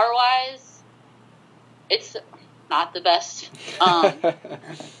PR wise, it's not the best.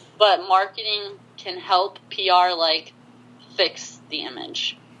 But marketing can help PR like fix the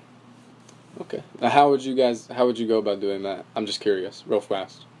image. Okay. Now how would you go about doing that? I'm just curious, real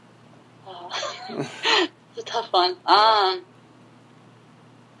fast. It's a tough one.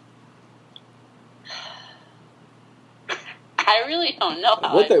 I really don't know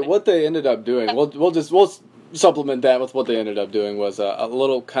how what they ended up doing. We'll supplement that with what they ended up doing was a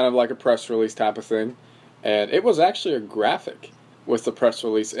little kind of like a press release type of thing, and it was actually a graphic with the press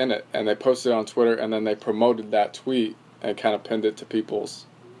release in it, and they posted it on Twitter, and then they promoted that tweet and kind of pinned it to people's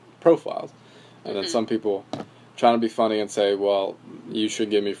profiles, and then some people trying to be funny and say, well, you should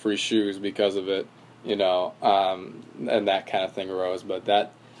give me free shoes because of it, and that kind of thing arose. But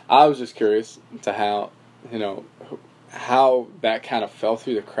that I was just curious to how that kind of fell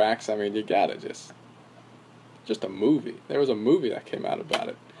through the cracks. I mean, you gotta just a movie. There was a movie that came out about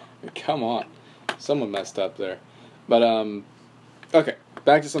it. I mean, come on, someone messed up there. But okay,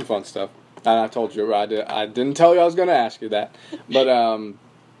 back to some fun stuff. And I told you I didn't tell you I was going to ask you that. But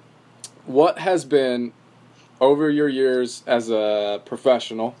what has been, over your years as a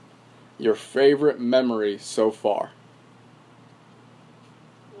professional, your favorite memory so far?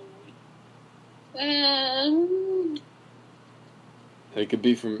 It could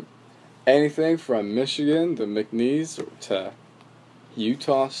be from anything from Michigan to McNeese to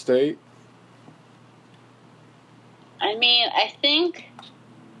Utah State. I mean, I think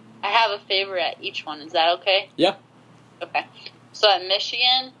I have a favorite at each one. Is that okay? Yeah. Okay. So at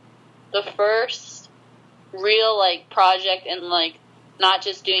Michigan, the first real project and not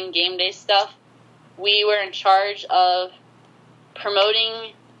just doing game day stuff, we were in charge of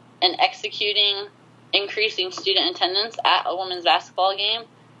promoting and executing increasing student attendance at a women's basketball game,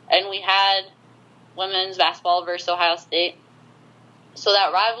 and we had women's basketball versus Ohio State. So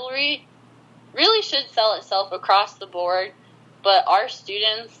that rivalry really should sell itself across the board, but our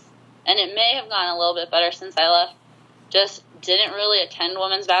students, and it may have gotten a little bit better since I left, just didn't really attend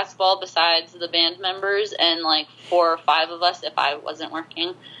women's basketball besides the band members and 4 or 5 of us if I wasn't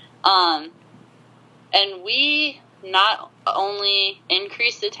working. And we not only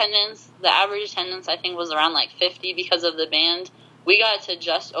increased attendance, the average attendance I think was around 50 because of the band. We got to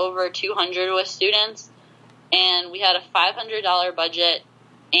just over 200 with students, and we had a $500 budget,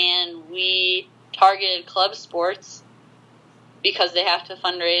 and we targeted club sports because they have to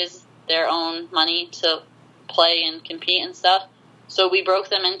fundraise their own money to play and compete and stuff. So we broke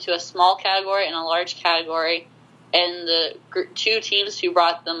them into a small category and a large category, and the 2 teams who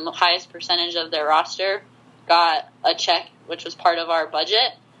brought the highest percentage of their roster got a check, which was part of our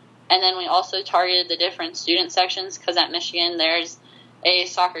budget. And then we also targeted the different student sections, because at Michigan there's a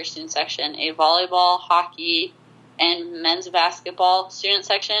soccer student section, a volleyball, hockey, and men's basketball student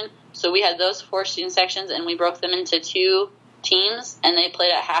section. So we had those 4 student sections, and we broke them into 2 teams, and they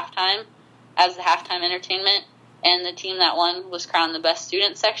played at halftime as the halftime entertainment. And the team that won was crowned the best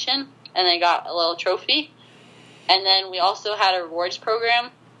student section, and they got a little trophy. And then we also had a rewards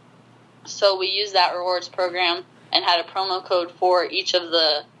program So we used that rewards program and had a promo code for each of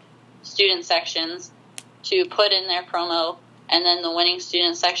the student sections to put in their promo, and then the winning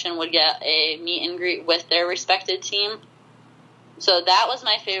student section would get a meet and greet with their respected team. So that was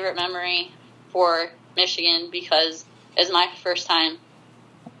my favorite memory for Michigan because it was my first time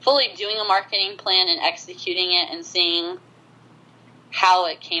fully doing a marketing plan and executing it and seeing how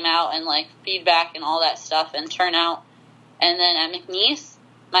it came out and like feedback and all that stuff and turnout. And then at McNeese,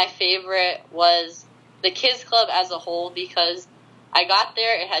 my favorite was the kids club as a whole because I got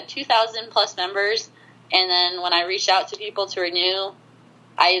there, it had 2,000 plus members, and then when I reached out to people to renew,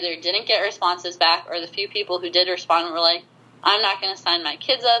 I either didn't get responses back or the few people who did respond were like, I'm not going to sign my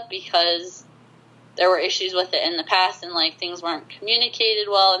kids up because there were issues with it in the past and like things weren't communicated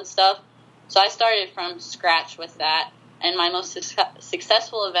well and stuff. So I started from scratch with that. And my most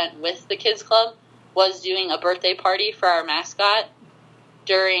successful event with the kids club was doing a birthday party for our mascot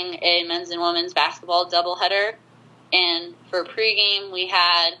during a men's and women's basketball doubleheader. And for pregame, we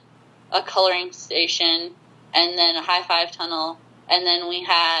had a coloring station and then a high five tunnel. And then we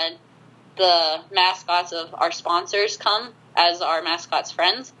had the mascots of our sponsors come as our mascots'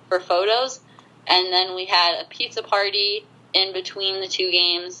 friends for photos. And then we had a pizza party in between the two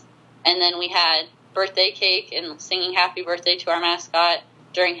games. And then we had birthday cake and singing happy birthday to our mascot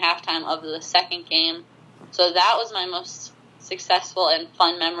during halftime of the second game. So that was my most successful and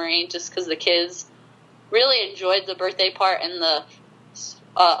fun memory just because the kids really enjoyed the birthday part, and the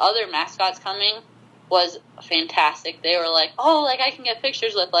other mascots coming was fantastic. They were like, oh, like I can get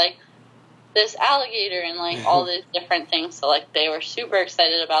pictures with like this alligator and like all these different things. So like they were super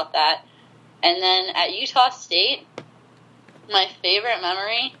excited about that. And then at Utah State, my favorite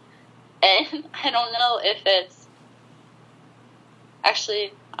memory, and I don't know if it's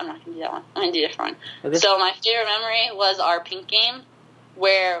actually, I'm not going to do that one. I'm going to do a different one. Okay. So my favorite memory was our pink game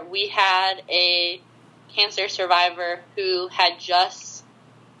where we had a cancer survivor who had just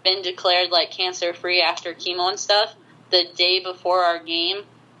been declared like cancer free after chemo and stuff the day before our game.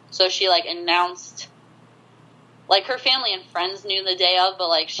 So she like announced, like her family and friends knew the day of, but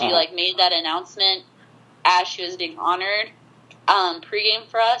like she like made that announcement as she was being honored pregame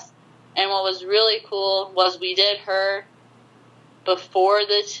for us. And what was really cool was we did her before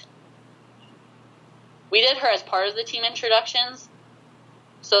we did her as part of the team introductions,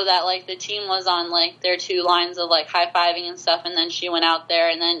 so that like the team was on like their two lines of like high-fiving and stuff, and then she went out there,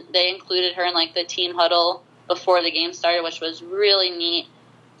 and then they included her in like the team huddle before the game started, which was really neat.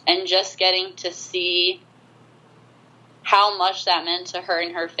 And just getting to see how much that meant to her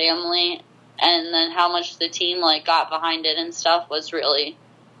and her family, and then how much the team like got behind it and stuff was really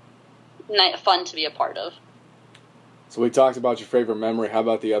fun to be a part of. So we talked about your favorite memory. How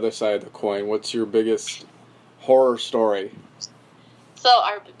about the other side of the coin? What's your biggest horror story? So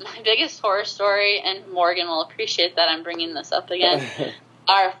my biggest horror story, and Morgan will appreciate that I'm bringing this up again,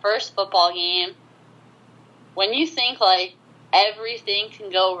 our first football game. When you think like everything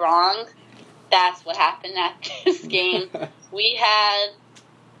can go wrong, that's what happened at this game. We had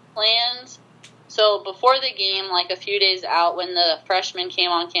plans. So before the game, like a few days out, when the freshmen came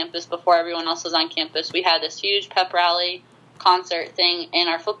on campus before everyone else was on campus, we had this huge pep rally concert thing in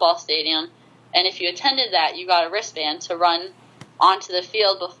our football stadium. And if you attended that, you got a wristband to run onto the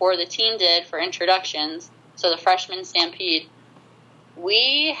field before the team did for introductions. So the freshman stampede.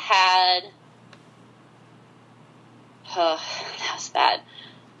 We had... that was bad.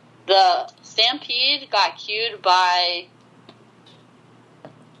 The stampede got cued by...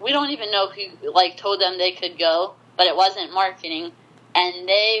 We don't even know who, like, told them they could go, but it wasn't marketing. And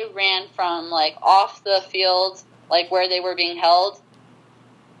they ran from, like, off the field, like, where they were being held,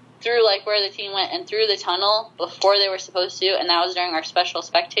 through, like, where the team went, and through the tunnel before they were supposed to, and that was during our special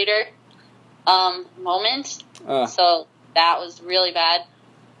spectator moment. So that was really bad.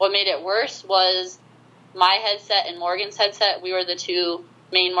 What made it worse was my headset and Morgan's headset, we were the two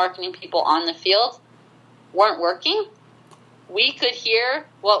main marketing people on the field, weren't working. We could hear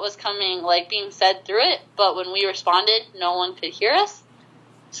what was coming, like, being said through it, but when we responded, no one could hear us.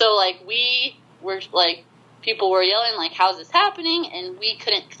 So, like, we were, like, people were yelling, like, how's this happening? And we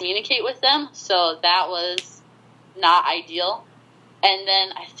couldn't communicate with them, so that was not ideal. And then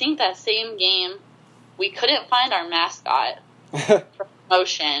I think that same game, we couldn't find our mascot for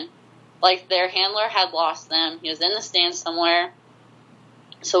promotion. Like, their handler had lost them. He was in the stands somewhere.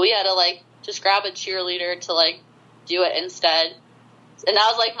 So we had to, like, just grab a cheerleader to, like, do it instead. And that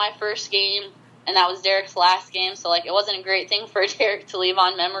was like my first game, and that was Derek's last game, so like it wasn't a great thing for Derek to leave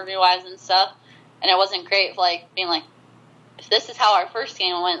on memory wise and stuff, and it wasn't great for like being like, if this is how our first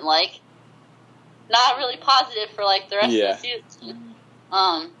game went, like not really positive for like the rest of the season.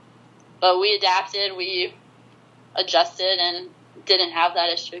 But we adapted, we adjusted, and didn't have that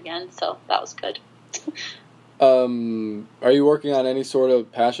issue again, so that was good. Are you working on any sort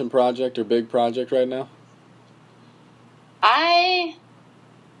of passion project or big project right now?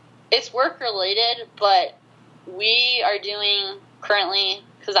 It's work related, but we are doing currently,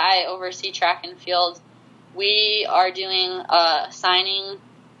 because I oversee track and field, we are doing a signing,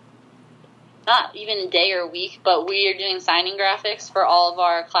 not even day or week, but we are doing signing graphics for all of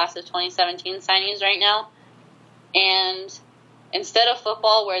our class of 2017 signees right now. And instead of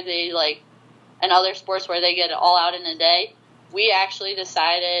football where they and other sports where they get it all out in a day, we actually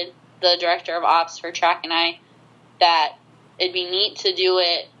decided, the director of ops for track and I, that it'd be neat to do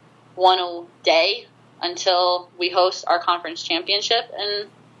it one a day until we host our conference championship in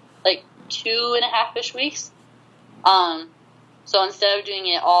 2.5-ish weeks. So instead of doing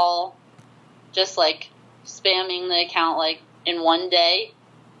it all just spamming the account in one day,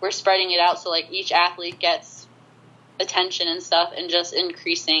 we're spreading it out so each athlete gets attention and stuff, and just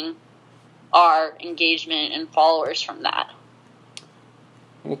increasing our engagement and followers from that.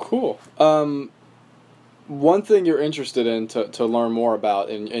 Well, cool. One thing you're interested in to learn more about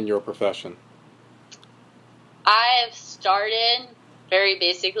in your profession? I've started very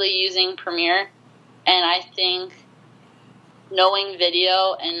basically using Premiere, and I think knowing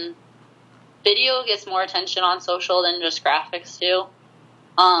video gets more attention on social than just graphics too.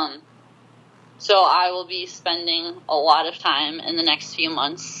 So I will be spending a lot of time in the next few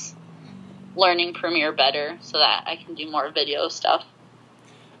months learning Premiere better so that I can do more video stuff.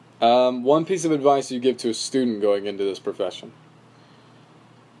 One piece of advice you give to a student going into this profession?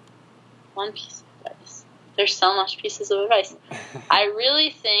 One piece of advice. There's so much pieces of advice. I really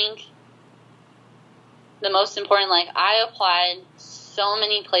think the most important, I applied so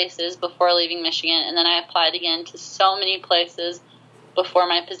many places before leaving Michigan, and then I applied again to so many places before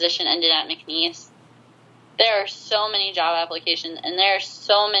my position ended at McNeese. There are so many job applications, and there are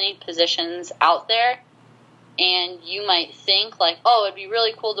so many positions out there, and you might think, oh, it'd be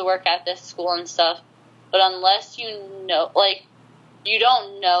really cool to work at this school and stuff, but unless you know, you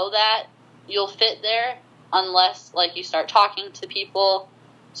don't know that you'll fit there unless, you start talking to people.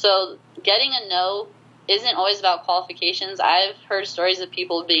 So getting a no isn't always about qualifications. I've heard stories of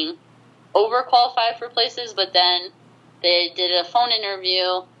people being overqualified for places, but then they did a phone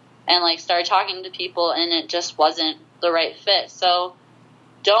interview and started talking to people, and it just wasn't the right fit. So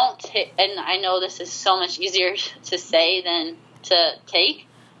don't take, and I know this is so much easier to say than to take,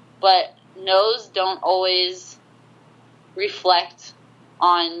 but no's don't always reflect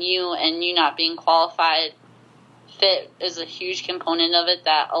on you and you not being qualified. Fit is a huge component of it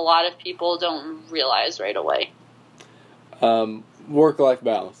that a lot of people don't realize right away. Work-life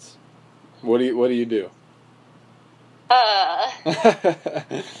balance. What do you do?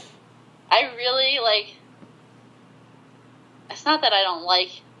 I really it's not that I don't like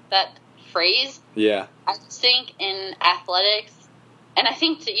that phrase. Yeah. I just think in athletics, and I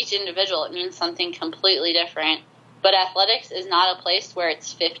think to each individual it means something completely different, but athletics is not a place where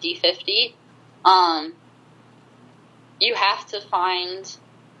it's 50-50. You have to find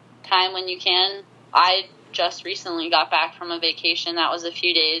time when you can. I just recently got back from a vacation that was a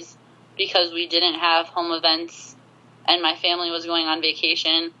few days because we didn't have home events and my family was going on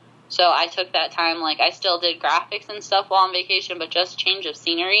vacation. So I took that time. I still did graphics and stuff while on vacation, but just change of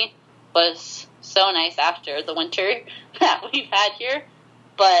scenery was so nice after the winter that we've had here.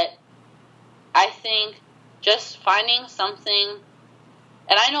 But I think just finding something,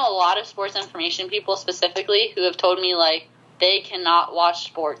 and I know a lot of sports information people specifically who have told me, they cannot watch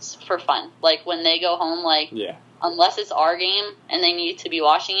sports for fun. When they go home, yeah. Unless it's our game and they need to be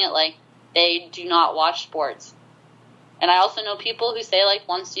watching it, they do not watch sports. And I also know people who say,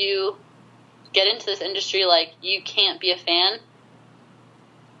 once you get into this industry, you can't be a fan.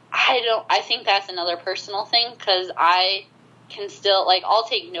 I think that's another personal thing, because I can still, I'll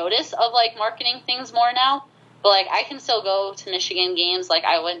take notice of, marketing things more now. But, I can still go to Michigan games.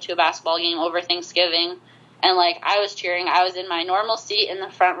 I went to a basketball game over Thanksgiving, and, I was cheering. I was in my normal seat in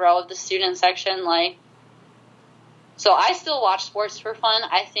the front row of the student section, So I still watch sports for fun.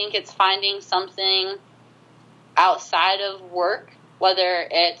 I think it's finding something outside of work, whether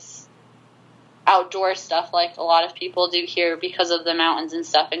it's outdoor stuff a lot of people do here because of the mountains and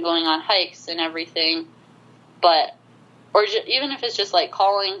stuff and going on hikes and everything, but or even if it's just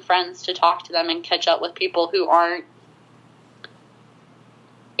calling friends to talk to them and catch up with people who aren't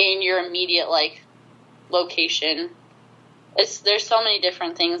in your immediate location. There's so many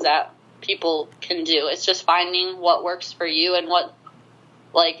different things that people can do. It's just finding what works for you and what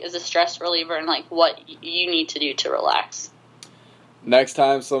is a stress reliever and what you need to do to relax. next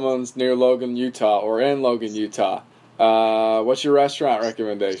time someone's near Logan, Utah, or in Logan, Utah, what's your restaurant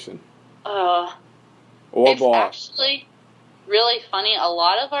recommendation? Or It's bar? actually really funny. A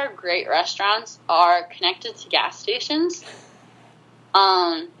lot of our great restaurants are connected to gas stations.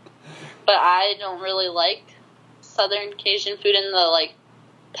 But I don't really like Southern Cajun food in the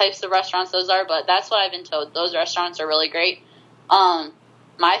types of restaurants those are, but that's what I've been told. Those restaurants are really great.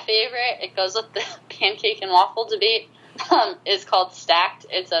 My favorite, it goes with the pancake and waffle debate, is called Stacked.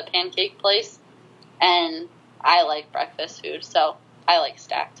 It's a pancake place, and I like breakfast food, so I like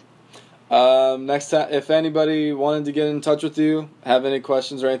Stacked. Next time, if anybody wanted to get in touch with you, have any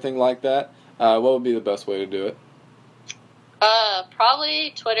questions or anything like that, what would be the best way to do it?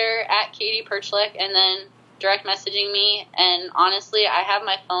 Probably Twitter at Katie Prchlik, and then direct messaging me. And honestly, I have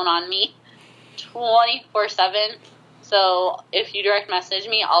my phone on me 24/7. So if you direct message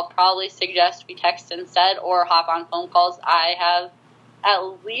me, I'll probably suggest we text instead or hop on phone calls. I have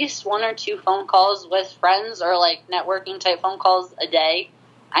at least 1 or 2 phone calls with friends or networking type phone calls a day.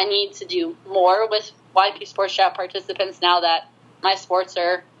 I need to do more with YP Sports Chat participants now that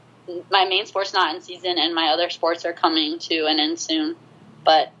my main sport's not in season and my other sports are coming to an end soon.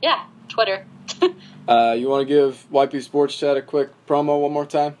 But yeah, Twitter. You want to give YP Sports Chat a quick promo one more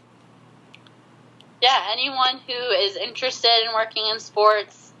time? Yeah, anyone who is interested in working in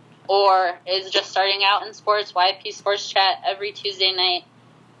sports or is just starting out in sports, YP Sports Chat every Tuesday night,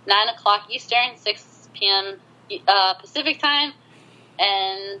 9 o'clock Eastern, 6 p.m. Pacific time.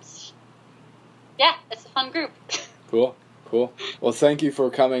 And yeah, it's a fun group. Cool. Well, thank you for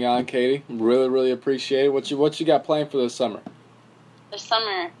coming on, Katie. Really, really appreciate it. What you got planned for this summer? This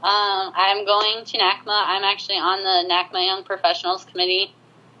summer, I'm going to NACMA. I'm actually on the NACMA Young Professionals Committee,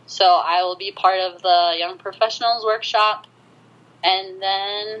 so I will be part of the Young Professionals workshop. And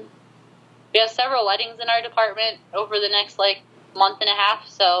then we have several weddings in our department over the next month and a half,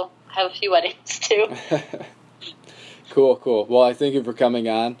 so I have a few weddings too. Cool. Well, I thank you for coming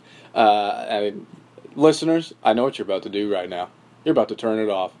on. Listeners, I know what you're about to do right now. You're about to turn it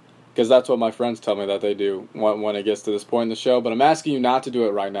off. Because that's what my friends tell me that they do when it gets to this point in the show. But I'm asking you not to do it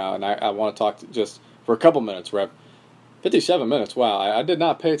right now. And I want to talk just for a couple minutes. We're at 57 minutes. Wow, I did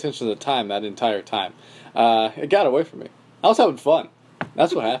not pay attention to the time that entire time. It got away from me. I was having fun.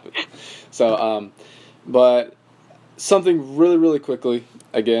 That's what happened. So, but something really, really quickly.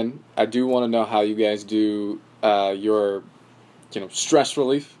 Again, I do want to know how you guys do your stress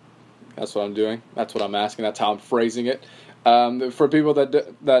relief. That's what I'm doing. That's what I'm asking. That's how I'm phrasing it. For people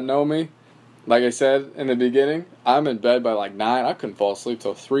that know me, like I said in the beginning, I'm in bed by 9. I couldn't fall asleep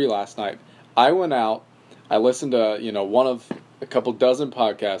till 3 last night. I went out. I listened to one of a couple dozen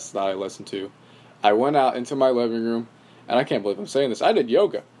podcasts that I listened to. I went out into my living room, and I can't believe I'm saying this. I did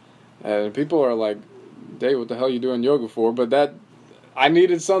yoga, and people are like, "Dave, what the hell are you doing yoga for?" But I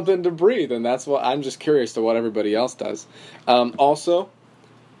needed something to breathe, and that's what I'm just curious to what everybody else does. Also,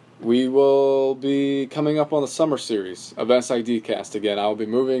 we will be coming up on the summer series of SID Cast again. I will be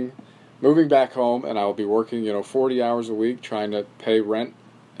moving back home, and I will be working 40 hours a week trying to pay rent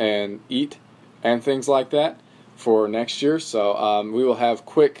and eat and things like that for next year. So we will have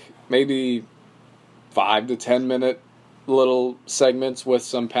quick, maybe 5 to 10 minute little segments with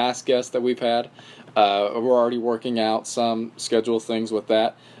some past guests that we've had. We're already working out some schedule things with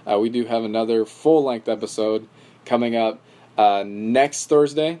that. We do have another full-length episode coming up next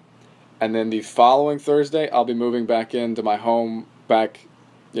Thursday. And then the following Thursday, I'll be moving back into my home,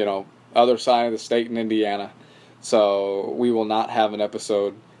 other side of the state in Indiana. So we will not have an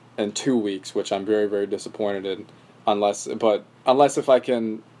episode in 2 weeks, which I'm very, very disappointed in. Unless if I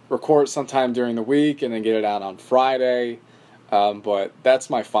can record sometime during the week and then get it out on Friday. But that's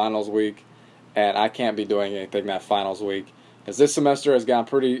my finals week, and I can't be doing anything that finals week. Because this semester has gone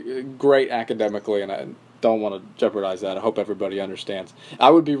pretty great academically, and I don't want to jeopardize that. I hope everybody understands.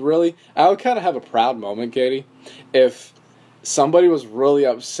 I would kind of have a proud moment, Katie, if somebody was really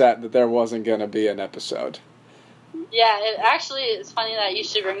upset that there wasn't going to be an episode. Yeah, it's funny that you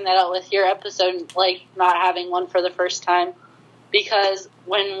should bring that up with your episode, not having one for the first time. Because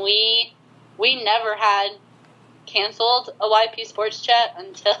when we never had canceled a YP Sports Chat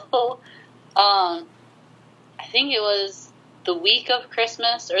until, I think it was the week of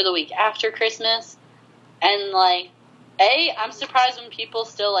Christmas or the week after Christmas. And, I'm surprised when people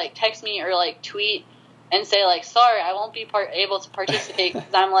still, text me or, tweet and say, sorry, I won't be able to participate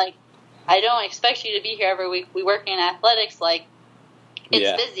because I'm, I don't expect you to be here every week. We work in athletics, it's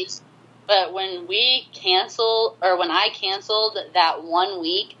busy. But when I canceled that 1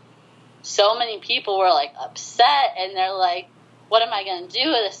 week, so many people were, upset, and they're like, what am I going to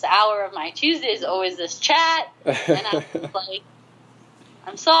do? This hour of my Tuesday is always this chat. And I was like,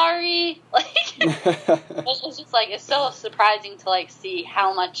 I'm sorry. Like, it's just like, it's so surprising to like see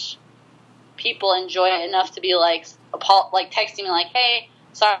how much people enjoy it enough to be like texting me like, hey,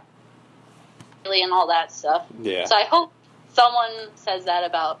 sorry, and all that stuff. Yeah. So I hope someone says that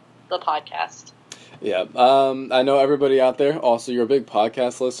about the podcast. Yeah. I know everybody out there, also you're big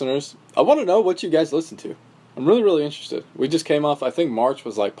podcast listeners. I want to know what you guys listen to. I'm really, really interested. We just came off, I think March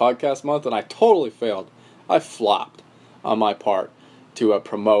was like podcast month, and I totally failed. I flopped on my part to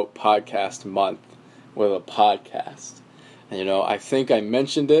promote podcast month with a podcast. And, you know, I think I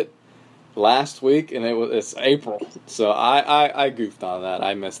mentioned it last week, and it's April. So I goofed on that.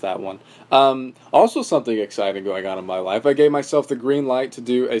 I missed that one. Also something exciting going on in my life. I gave myself the green light to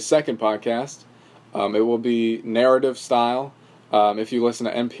do a second podcast. It will be narrative style. If you listen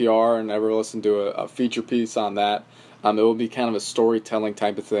to NPR and ever listen to a feature piece on that, it will be kind of a storytelling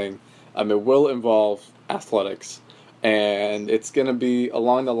type of thing. It will involve athletics, and it's going to be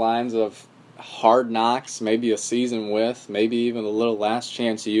along the lines of Hard Knocks, maybe a season with, maybe even a little Last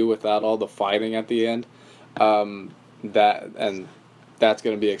Chance U without all the fighting at the end. That's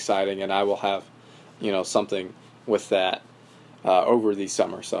going to be exciting, and I will have, something with that over the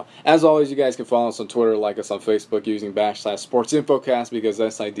summer. So, as always, you guys can follow us on Twitter, like us on Facebook using /SportsInfoCast because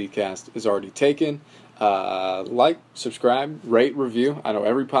SIDcast is already taken. Like, subscribe, rate, review. I know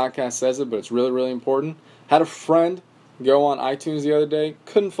every podcast says it, but it's really, really important. Had a friend go on iTunes the other day,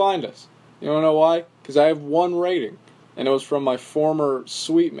 couldn't find us. You want to know why? Because I have one rating, and it was from my former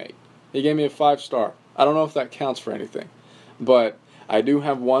suite mate. He gave me a 5-star. I don't know if that counts for anything, but I do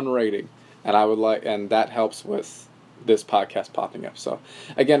have one rating, and that helps with this podcast popping up. So,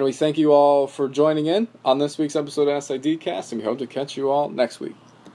 again, we thank you all for joining in on this week's episode of SIDcast, and we hope to catch you all next week.